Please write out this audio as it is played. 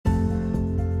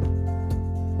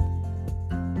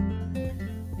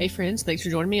Hey friends, thanks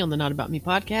for joining me on the Not About Me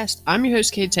podcast. I'm your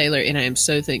host, Kate Taylor, and I am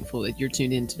so thankful that you're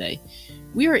tuned in today.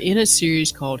 We are in a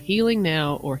series called Healing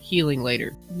Now or Healing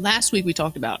Later. Last week we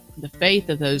talked about the faith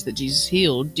of those that Jesus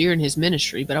healed during his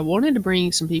ministry, but I wanted to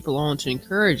bring some people on to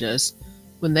encourage us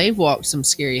when they've walked some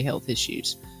scary health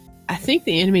issues. I think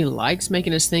the enemy likes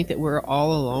making us think that we're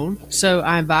all alone, so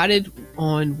I invited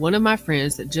on one of my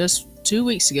friends that just 2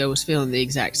 weeks ago was feeling the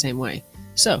exact same way.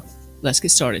 So let's get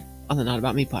started on the Not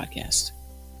About Me podcast.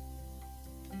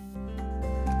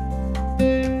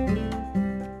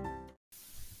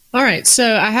 All right,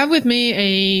 so I have with me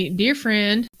a dear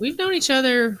friend. We've known each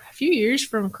other a few years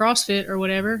from CrossFit or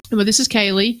whatever. But this is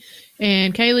Kaylee,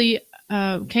 and Kaylee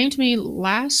came to me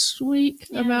last week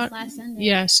about last Sunday.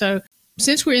 Yeah. So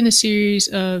since we're in the series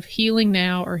of Healing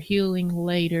Now or Healing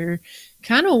Later,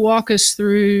 kind of walk us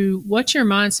through what your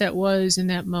mindset was in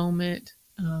that moment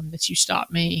that you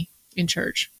stopped me in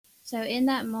church. So in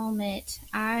that moment,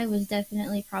 I was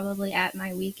definitely probably at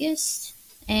my weakest.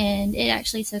 And it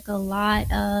actually took a lot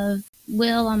of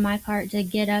will on my part to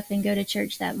get up and go to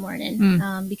church that morning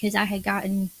because I had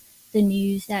gotten the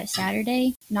news that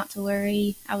Saturday, not to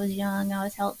worry. I was young, I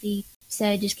was healthy,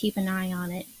 so just keep an eye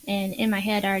on it. And in my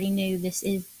head, I already knew this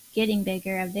is getting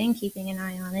bigger. I've been keeping an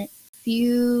eye on it. A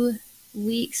few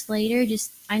weeks later,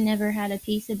 I never had a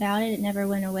peace about it. It never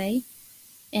went away.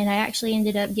 And I actually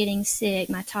ended up getting sick.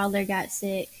 My toddler got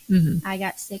sick. Mm-hmm. I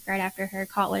got sick right after her,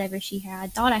 caught whatever she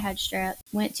had, thought I had strep,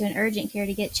 went to an urgent care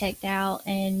to get checked out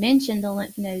and mentioned the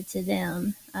lymph node to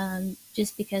them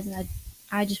just because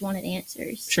I just wanted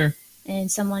answers. Sure.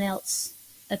 And someone else's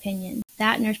opinion.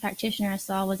 That nurse practitioner I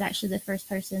saw was actually the first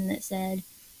person that said,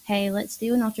 hey, let's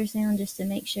do an ultrasound just to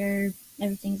make sure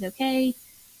everything's okay,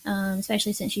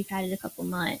 especially since you've had it a couple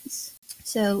months.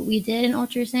 So we did an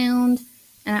ultrasound.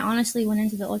 And I honestly went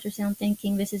into the ultrasound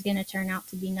thinking this is going to turn out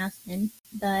to be nothing.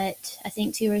 But I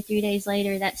think 2 or 3 days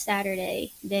later, that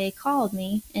Saturday, they called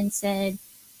me and said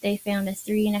they found a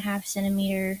 3.5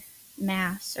 centimeter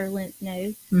mass or lymph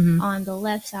node on the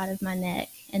left side of my neck.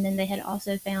 And then they had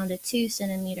also found a 2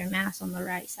 centimeter mass on the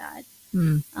right side.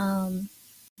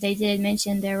 They did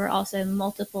mention there were also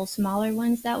multiple smaller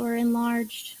ones that were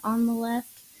enlarged on the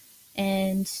left.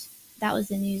 And that was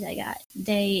the news I got.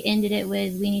 They ended it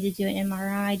with, we need to do an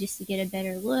MRI just to get a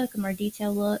better look, a more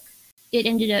detailed look. It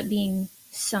ended up being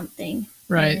something.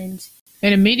 Right. And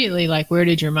immediately, where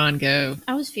did your mind go?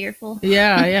 I was fearful.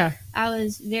 Yeah. I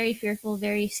was very fearful,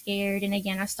 very scared. And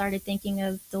again, I started thinking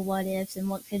of the what ifs and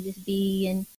what could this be.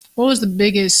 And what was the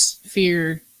biggest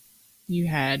fear you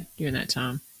had during that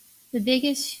time? The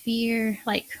biggest fear,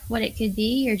 what it could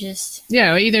be, or just...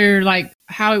 Yeah, either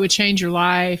how it would change your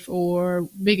life or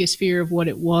biggest fear of what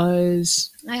it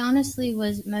was. I honestly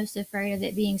was most afraid of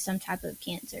it being some type of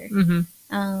cancer.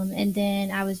 And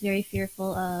then I was very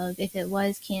fearful of, if it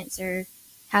was cancer,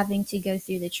 having to go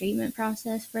through the treatment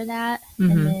process for that.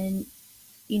 And then,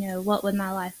 what would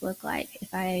my life look like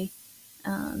if I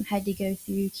had to go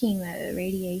through chemo,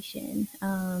 radiation.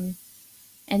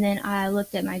 And then I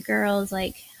looked at my girls,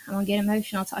 I'm going to get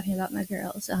emotional talking about my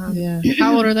girls. Yeah.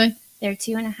 How old are they? They're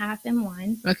 2.5 and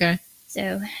 1. Okay.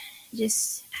 So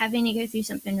just having to go through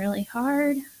something really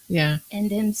hard. Yeah. And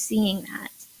them seeing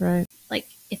that. Right.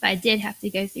 If I did have to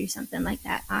go through something like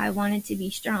that, I wanted to be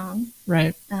strong.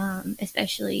 Right.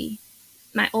 Especially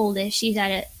my oldest. She's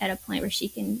at a point where she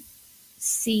can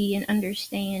see and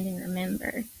understand and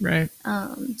remember. Right.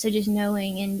 So just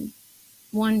knowing and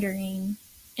wondering,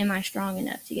 am I strong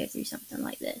enough to go through something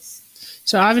like this?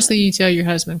 So obviously you tell your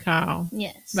husband, Kyle.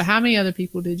 Yes. But how many other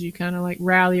people did you kind of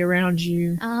rally around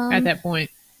you at that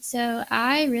point? So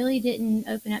I really didn't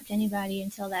open up to anybody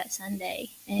until that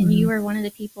Sunday. And you were one of the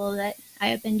people that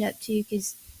I opened up to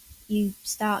because you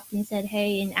stopped and said,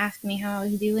 hey, and asked me how I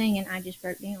was doing. And I just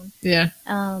broke down. Yeah.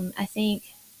 I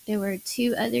think there were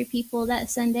 2 other people that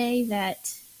Sunday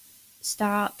that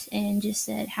stopped and just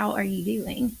said, how are you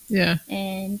doing? Yeah.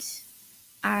 And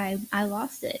I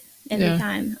lost it every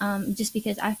time, just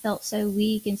because I felt so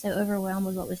weak and so overwhelmed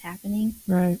with what was happening.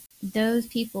 Right. Those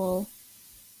people,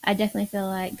 I definitely feel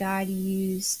like God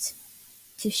used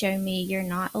to show me you're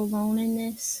not alone in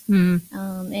this.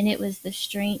 And it was the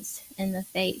strength and the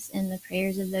faith and the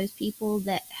prayers of those people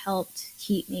that helped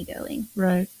keep me going.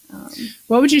 Right.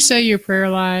 What would you say your prayer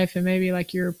life and maybe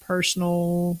your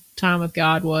personal time with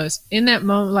God was in that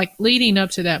moment, leading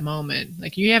up to that moment?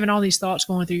 You having all these thoughts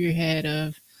going through your head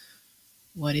of,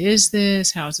 what is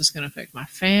this? How is this going to affect my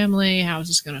family? How is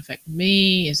this going to affect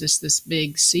me? Is this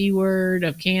big C word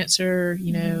of cancer?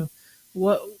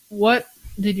 What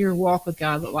did your walk with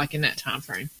God look like in that time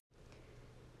frame?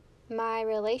 My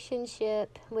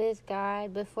relationship with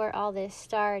God before all this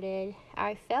started,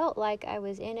 I felt like I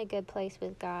was in a good place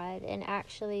with God, and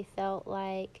actually felt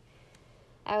like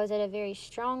I was at a very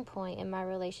strong point in my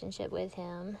relationship with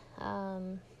Him,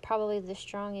 probably the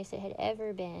strongest it had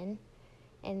ever been.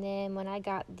 And then when I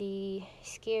got the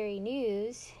scary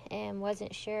news and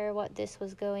wasn't sure what this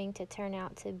was going to turn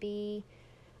out to be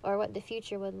or what the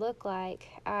future would look like,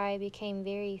 I became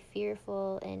very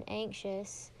fearful and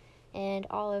anxious, and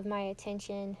all of my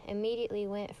attention immediately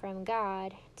went from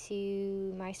God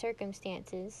to my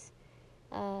circumstances.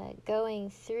 Going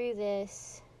through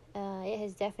this, it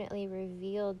has definitely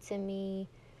revealed to me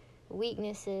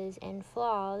weaknesses and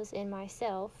flaws in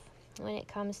myself when it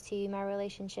comes to my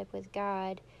relationship with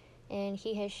God, and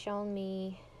He has shown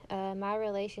me my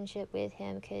relationship with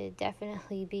Him could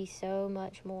definitely be so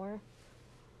much more.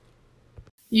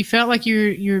 You felt like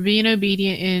you're being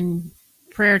obedient in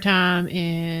prayer time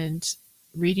and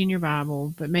reading your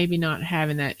Bible, but maybe not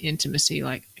having that intimacy,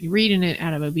 like you're reading it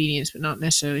out of obedience, but not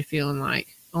necessarily feeling like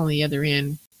on the other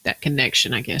end, that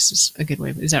connection, I guess is a good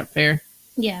way. Is that fair?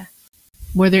 Yeah.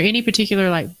 Were there any particular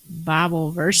like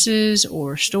Bible verses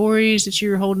or stories that you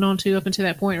were holding on to up until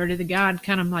that point, or did the God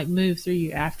kind of like move through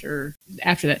you after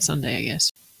that Sunday, I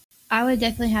guess? I would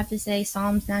definitely have to say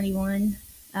Psalms 91.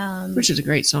 Which is a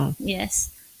great song.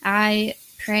 Yes. I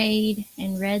prayed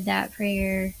and read that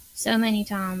prayer so many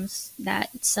times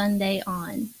that Sunday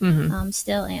on.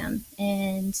 Still am.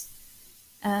 And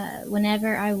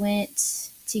whenever I went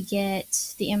to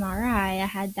get the MRI, I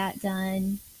had that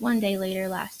done one day later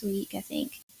last week, I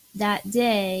think. That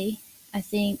day, I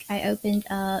think I opened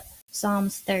up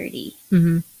Psalms 30.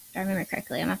 If I remember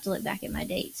correctly. I'm going to have to look back at my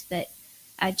dates. But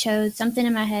I chose something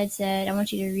in my head said, I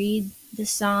want you to read the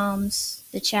Psalms,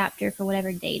 the chapter for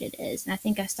whatever date it is. And I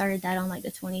think I started that on like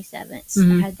the 27th.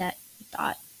 I had that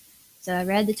thought. So I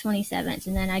read the 27th,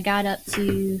 and then I got up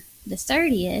to the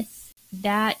 30th,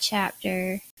 that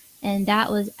chapter, and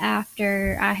that was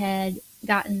after I had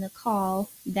gotten the call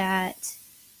that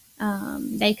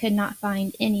they could not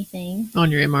find anything on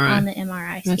your MRI. On the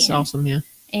MRI scan. That's awesome, yeah.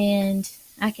 And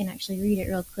I can actually read it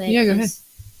real quick. Yeah, go ahead.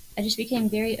 I just became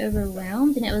very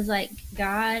overwhelmed, and it was like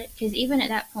God, because even at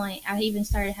that point, I even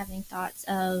started having thoughts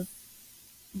of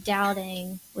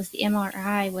doubting, was the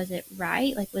MRI, was it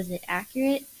right? Like, was it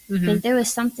accurate? Because there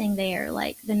was something there.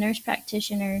 Like, the nurse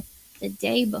practitioner, the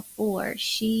day before,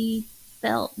 she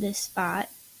felt this spot.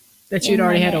 That you'd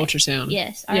already had ultrasound.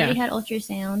 Yes, I already had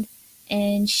ultrasound,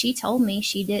 and she told me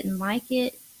she didn't like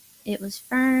it. It was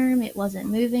firm. It wasn't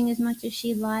moving as much as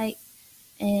she'd like,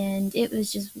 and it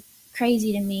was just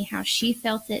crazy to me how she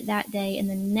felt it that day. And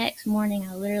the next morning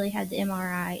I literally had the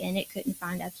MRI and it couldn't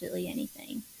find absolutely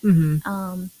anything.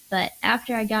 But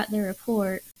after I got the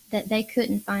report that they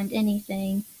couldn't find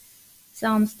anything,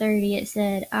 Psalms 30, it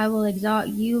said, I will exalt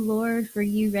you, Lord, for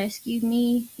you rescued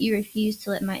me. You refused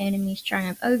to let my enemies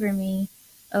triumph over me.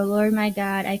 O Lord my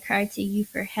God, I cried to you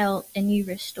for help, and you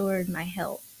restored my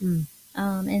health.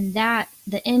 And that,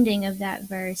 the ending of that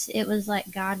verse, it was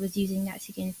like God was using that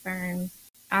to confirm,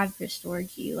 I've restored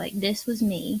you. Like, this was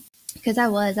me. Because I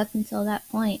was, up until that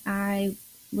point, I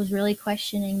was really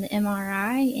questioning the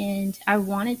MRI, and I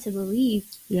wanted to believe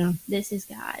this is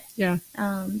God.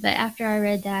 But after I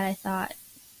read that, I thought,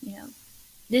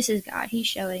 this is God. He's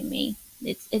showing me.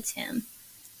 It's Him.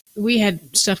 We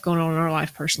had stuff going on in our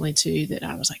life personally, too, that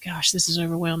I was like, gosh, this is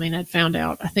overwhelming. I'd found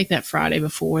out, I think that Friday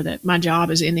before, that my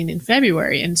job is ending in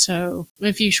February. And so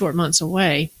a few short months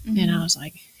away. And I was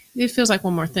like, it feels like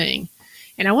one more thing.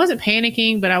 And I wasn't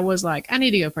panicking, but I was like, I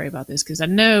need to go pray about this, because I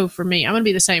know for me, I'm going to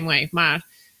be the same way. My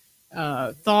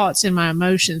thoughts and my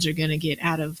emotions are going to get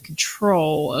out of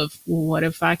control of, well, what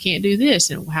if I can't do this?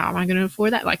 And how am I going to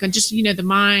afford that? Like, just, the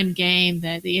mind game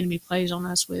that the enemy plays on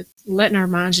us with letting our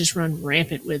minds just run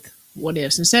rampant with what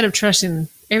ifs instead of trusting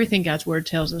everything God's word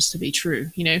tells us to be true,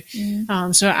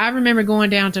 So I remember going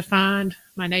down to find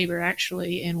my neighbor,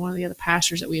 actually, and one of the other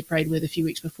pastors that we had prayed with a few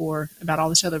weeks before about all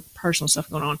this other personal stuff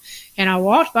going on. And I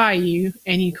walked by you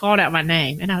and you called out my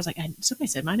name, and I was like, somebody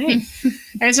said my name.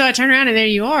 And so I turned around and there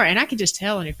you are. And I could just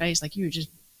tell on your face, like you were just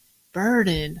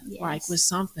burdened, like with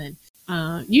something.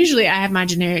 Usually I have my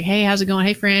generic, hey, how's it going?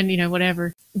 Hey, friend,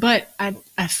 whatever. But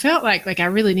I felt like I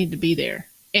really needed to be there.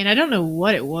 And I don't know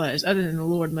what it was, other than the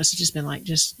Lord must have just been like,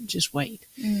 just wait.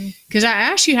 Because I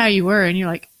asked you how you were, and you're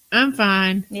like, I'm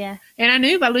fine. Yeah. And I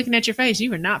knew by looking at your face, you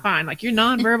were not fine. Like, your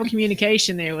nonverbal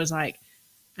communication there was like,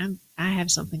 I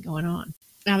have something going on.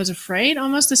 I was afraid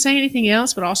almost to say anything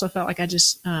else, but also felt like I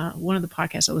just, one of the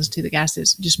podcasts I listened to, the guy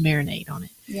says, just marinate on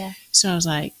it. Yeah. So I was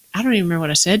like, I don't even remember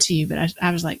what I said to you, but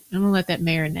I was like, I'm going to let that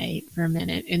marinate for a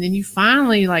minute. And then you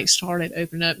finally like started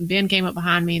opening up, and Ben came up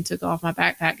behind me and took off my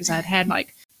backpack because I'd had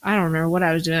like, I don't remember what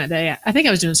I was doing that day. I think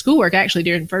I was doing schoolwork actually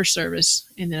during first service,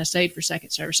 and then I stayed for second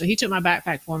service. So he took my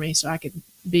backpack for me so I could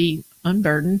be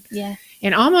unburdened. Yeah.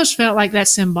 And almost felt like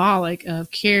that's symbolic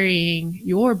of carrying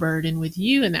your burden with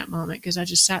you in that moment, because I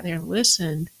just sat there and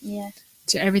listened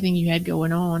to everything you had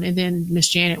going on. And then Miss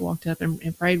Janet walked up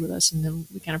and prayed with us, and then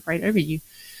we kind of prayed over you.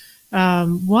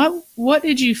 What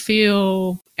did you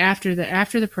feel after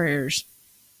the prayers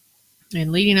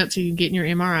and leading up to getting your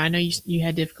MRI? I know you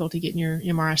had difficulty getting your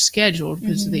MRI scheduled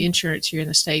because of the insurance here in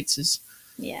the States is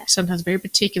sometimes very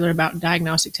particular about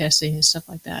diagnostic testing and stuff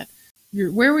like that.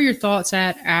 Where were your thoughts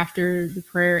at after the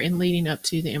prayer and leading up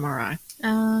to the MRI?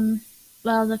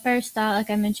 Well, the first thought, like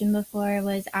I mentioned before,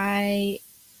 was I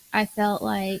felt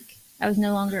like I was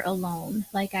no longer alone.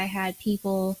 Like I had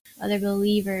people, other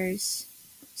believers,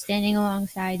 standing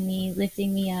alongside me,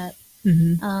 lifting me up.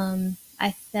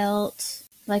 I felt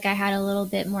like I had a little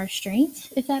bit more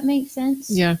strength, if that makes sense.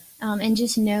 Yeah. And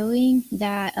just knowing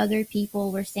that other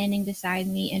people were standing beside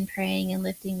me and praying and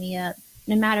lifting me up,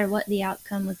 no matter what the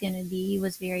outcome was going to be,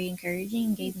 was very encouraging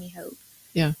and gave me hope.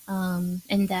 Yeah.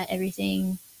 And that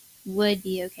everything would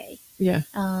be okay. Yeah.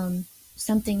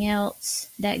 Something else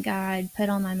that God put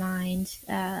on my mind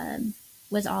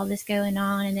was all this going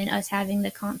on, and then us having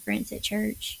the conference at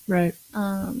church. Right.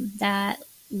 That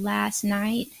last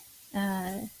night,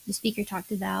 the speaker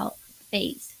talked about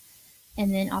faith,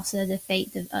 and then also the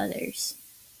faith of others.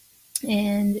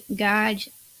 And God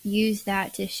used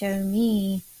that to show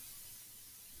me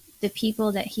the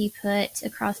people that he put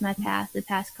across my path the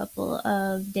past couple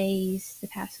of days, the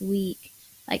past week.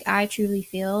 Like, I truly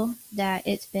feel that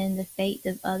it's been the faith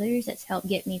of others that's helped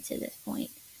get me to this point.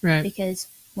 Right. Because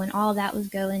when all that was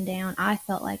going down, I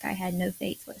felt like I had no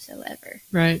faith whatsoever.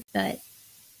 Right. But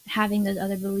having those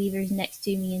other believers next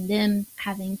to me and them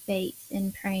having faith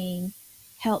and praying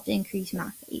helped increase my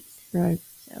faith. Right.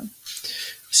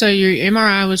 So your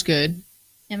MRI was good.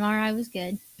 MRI was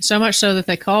good. So much so that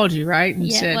they called you, right?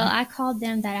 And said, well, I called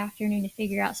them that afternoon to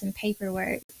figure out some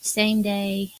paperwork. Same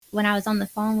day, when I was on the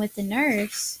phone with the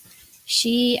nurse,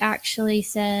 she actually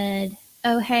said,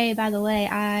 "Oh, hey, by the way,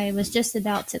 I was just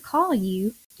about to call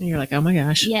you." And you're like, "Oh my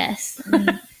gosh." Yes.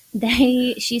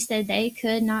 She said they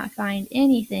could not find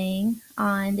anything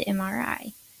on the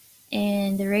MRI.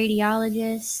 And the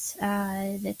radiologist,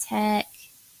 the tech,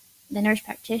 the nurse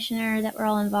practitioner that were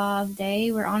all involved,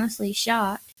 they were honestly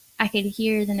shocked. I could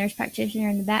hear the nurse practitioner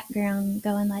in the background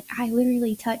going like, "I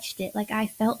literally touched it. Like, I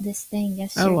felt this thing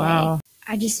yesterday." Oh, wow.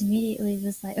 I just immediately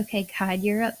was like, okay, God,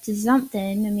 you're up to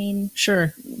something. I mean,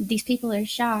 sure, these people are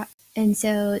shocked. And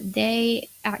so they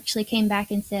actually came back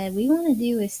and said, "We want to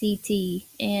do a CT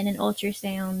and an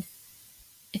ultrasound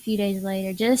a few days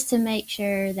later just to make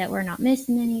sure that we're not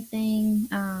missing anything."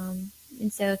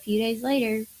 And so a few days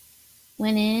later,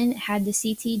 went in, had the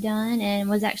CT done,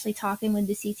 and was actually talking with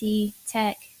the CT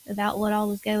tech about what all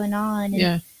was going on.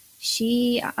 And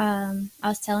she, I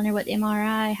was telling her what the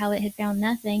MRI, how it had found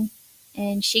nothing,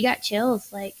 and she got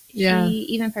chills. Like, she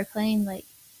even proclaimed, like,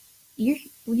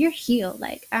 you're healed.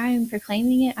 Like, I'm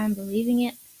proclaiming it, I'm believing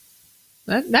it.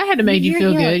 That had to make you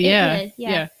feel healed. good.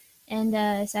 Yeah.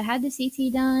 And so I had the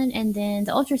CT done, and then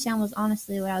the ultrasound was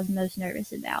honestly what I was most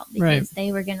nervous about, because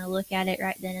they were going to look at it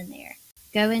right then and there.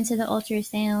 Go into the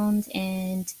ultrasound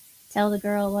and tell the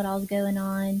girl what all was going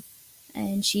on.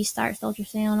 And she starts the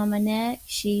ultrasound on my neck.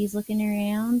 She's looking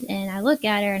around, and I look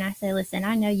at her and I say, "Listen,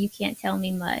 I know you can't tell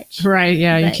me much." Right.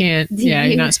 Yeah, you can't. Yeah,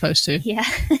 you're not supposed to. Yeah.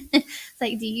 It's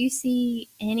like, "Do you see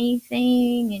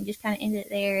anything?" And just kind of end it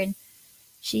there. And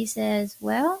she says,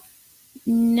 "Well,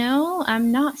 no,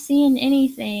 I'm not seeing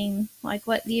anything like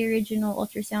what the original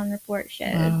ultrasound report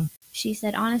showed." Wow. She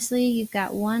said, "Honestly, you've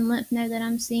got one lymph node that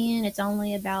I'm seeing. It's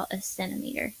only about 1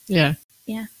 centimeter." Yeah.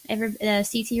 Yeah. The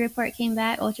CT report came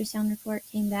back, ultrasound report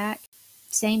came back.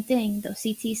 Same thing. The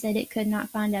CT said it could not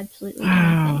find absolutely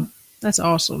anything. That's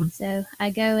awesome. So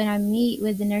I go and I meet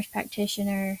with the nurse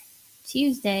practitioner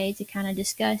Tuesday to kind of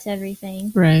discuss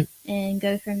everything. Right. And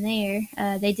go from there.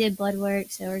 They did blood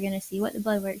work, so we're going to see what the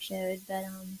blood work showed. But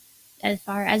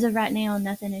as of right now,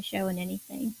 nothing is showing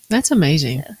anything. That's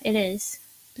amazing. So it is.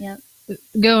 Yep.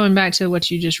 Going back to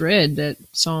what you just read, that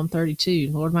Psalm 32,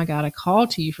 "Lord my God, I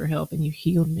called to you for help and you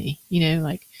healed me." You know,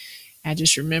 like, I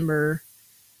just remember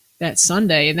that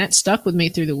Sunday, and that stuck with me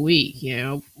through the week, you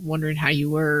know, wondering how you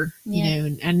were, you know,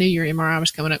 and I knew your MRI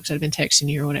was coming up because I'd been texting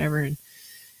you or whatever. And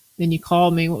then you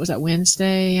called me, what was that,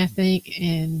 Wednesday, I think,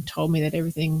 and told me that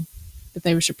that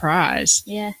they were surprised.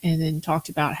 Yeah. And then talked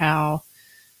about how,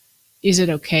 is it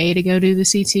okay to go do the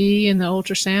CT and the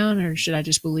ultrasound, or should I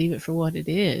just believe it for what it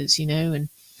is, And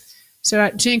so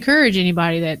to encourage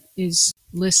anybody that is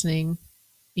listening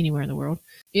anywhere in the world,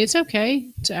 it's okay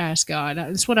to ask God.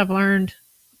 That's what I've learned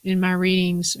in my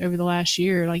readings over the last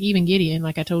year. Like even Gideon,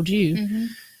 like I told you, Mm-hmm.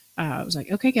 I was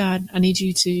like, okay, God, I need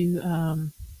you to,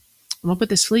 I'm going to put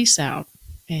this fleece out,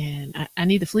 and I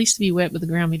need the fleece to be wet, but the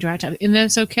ground be dry. And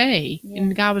that's okay. Yeah.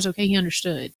 And God was okay. He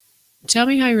understood. Tell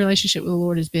me how your relationship with the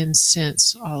Lord has been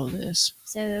since all of this.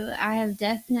 So I have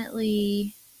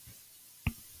definitely,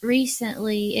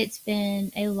 recently, it's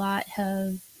been a lot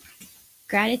of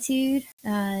gratitude,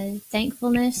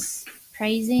 thankfulness,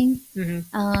 praising.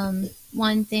 Mm-hmm.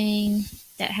 One thing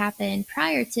that happened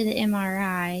prior to the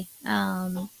MRI,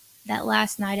 that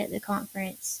last night at the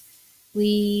conference,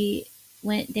 we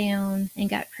went down and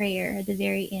got prayer at the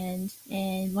very end.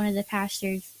 And one of the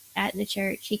pastors at the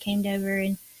church, he came over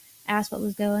and asked what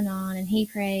was going on, and he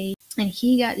prayed, and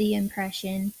he got the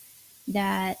impression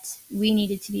that we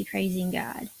needed to be praising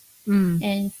God.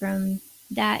 And from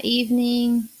that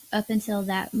evening up until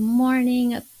that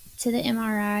morning, up to the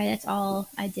MRI, that's all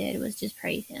I did was just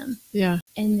praise him. Yeah.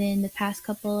 And then the past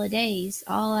couple of days,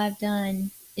 all I've done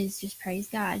is just praise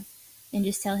God and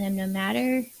just tell him no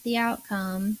matter the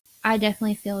outcome, I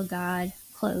definitely feel God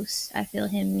close. I feel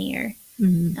him near.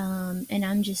 Mm-hmm. And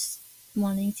I'm just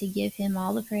wanting to give him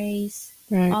all the praise,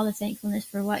 Right. all the thankfulness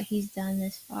for what he's done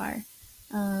this far.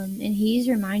 And he's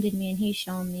reminded me and he's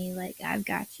shown me, like, I've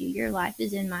got you. Your life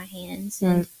is in my hands.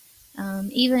 Right.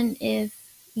 And even if,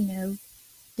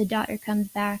 the doctor comes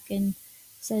back and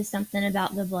says something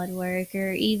about the blood work,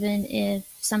 or even if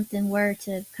something were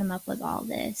to come up with all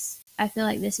this, I feel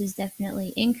like this is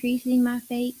definitely increasing my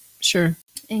faith. Sure.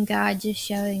 And God just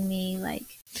showing me, like,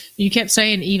 you kept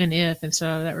saying even if, and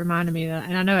so that reminded me that,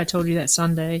 and I know I told you that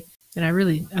Sunday, and I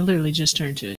literally just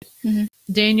turned to it. Mm-hmm.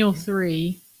 Daniel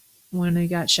 3, when they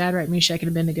got Shadrach, Meshach, and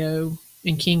Abednego,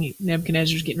 and King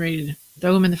Nebuchadnezzar's getting ready to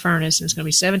throw them in the furnace, and it's going to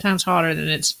be 7 times hotter than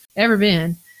it's ever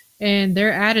been. And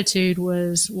their attitude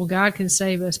was, well, God can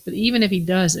save us, but even if he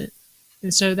doesn't.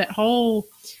 And so that whole,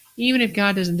 even if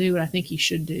God doesn't do what I think he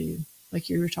should do, like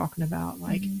you were talking about,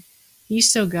 like, he's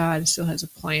still God and still has a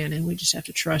plan, and we just have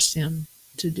to trust him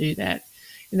to do that.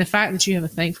 And the fact that you have a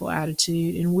thankful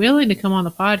attitude and willing to come on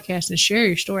the podcast and share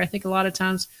your story, I think a lot of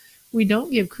times we don't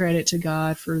give credit to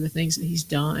God for the things that he's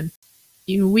done.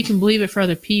 We can believe it for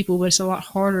other people, but it's a lot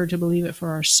harder to believe it for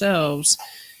ourselves.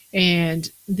 And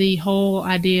the whole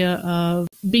idea of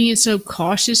being so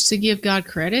cautious to give God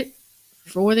credit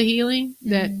for the healing,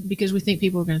 that because we think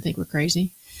people are going to think we're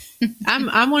crazy.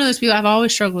 I'm one of those people, I've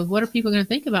always struggled with, what are people going to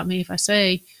think about me if I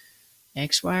say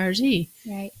X, Y, or Z?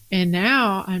 Right. And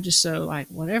now I'm just so like,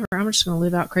 whatever, I'm just going to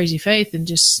live out crazy faith and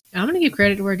I'm going to give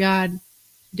credit to where God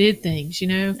did things,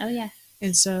 Oh, yeah.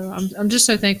 And so I'm just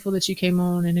so thankful that you came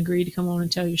on and agreed to come on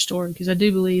and tell your story, because I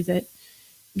do believe that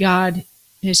God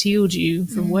has healed you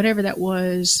from whatever that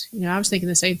was. I was thinking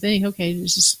the same thing. Okay,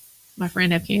 does my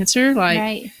friend have cancer? Like,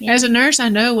 right. Yeah. As a nurse, I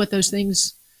know what those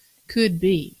things could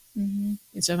be. Mm-hmm.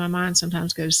 And so my mind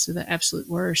sometimes goes to the absolute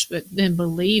worst, but then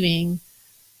believing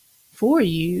for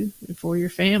you and for your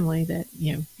family that,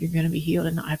 you're going to be healed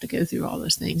and not have to go through all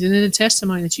those things. And then the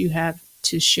testimony that you have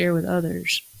to share with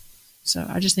others. So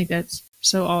I just think that's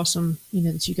so awesome,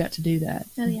 that you got to do that.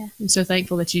 Oh, yeah. And so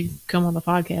thankful that you come on the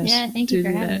podcast. Yeah, thank you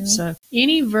for having me. So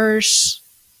any verse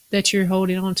that you're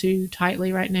holding on to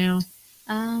tightly right now?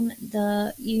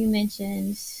 You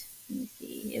mentioned, let me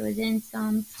see, it was in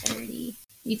Psalms 30.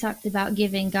 You talked about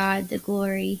giving God the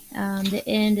glory. The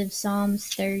end of Psalms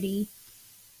 30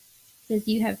 says,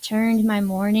 "You have turned my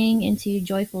mourning into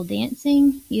joyful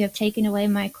dancing. You have taken away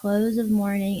my clothes of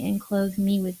mourning and clothed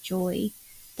me with joy,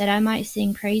 that I might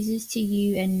sing praises to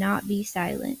you and not be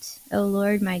silent. O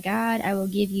Lord, my God, I will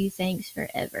give you thanks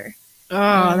forever."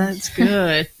 Oh, that's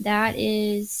good. That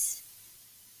is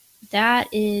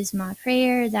my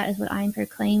prayer. That is what I'm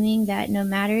proclaiming, that no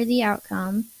matter the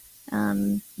outcome,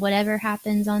 whatever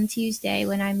happens on Tuesday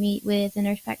when I meet with a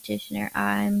nurse practitioner,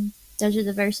 those are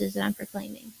the verses that I'm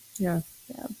proclaiming. Yeah.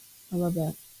 So. I love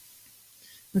that.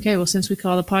 Okay, well, since we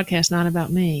call the podcast Not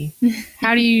About Me,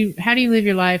 how do you live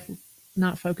your life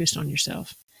not focused on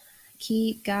yourself?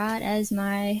 Keep God as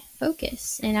my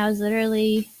focus. And I was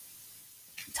literally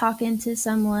talking to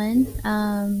someone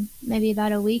maybe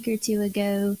about a week or two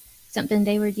ago, something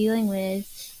they were dealing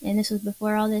with, and this was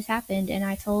before all this happened, and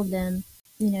I told them,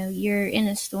 you're in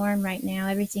a storm right now,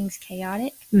 everything's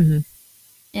chaotic. Mm-hmm.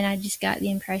 And I just got the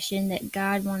impression that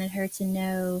God wanted her to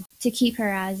know to keep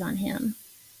her eyes on him.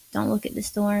 Don't look at the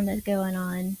storm that's going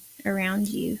on around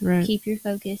you. Right. Keep your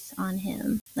focus on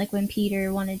him. Like when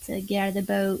Peter wanted to get out of the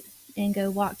boat and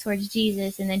go walk towards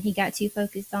Jesus, and then he got too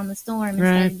focused on the storm and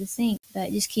started to sink.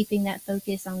 But just keeping that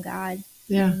focus on God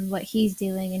and what he's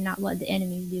doing and not what the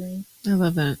enemy's doing. I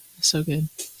love that. That's so good.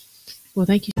 Well,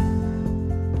 thank you.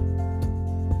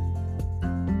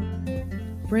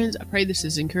 Friends, I pray this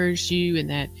has encouraged you, and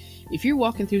that if you're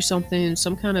walking through something,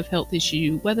 some kind of health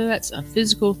issue, whether that's a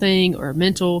physical thing or a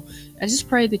mental, I just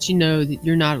pray that you know that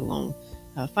you're not alone.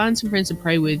 Find some friends to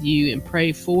pray with you and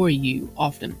pray for you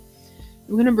often.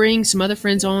 We're going to bring some other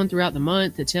friends on throughout the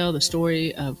month to tell the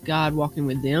story of God walking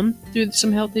with them through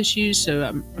some health issues. So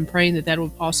I'm praying that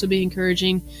will also be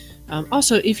encouraging.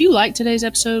 Also, if you like today's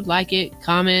episode, like it,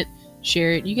 comment,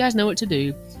 share it. You guys know what to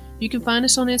do. You can find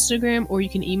us on Instagram, or you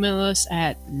can email us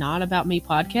at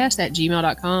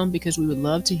notaboutmepodcast@gmail.com, because we would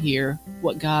love to hear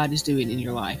what God is doing in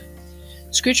your life.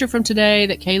 Scripture from today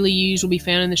that Kaylee used will be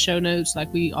found in the show notes,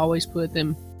 like we always put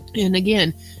them. And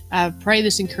again, I pray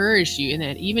this encouraged you, and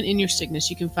that even in your sickness,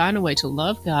 you can find a way to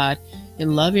love God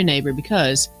and love your neighbor,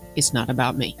 because it's not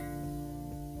about me.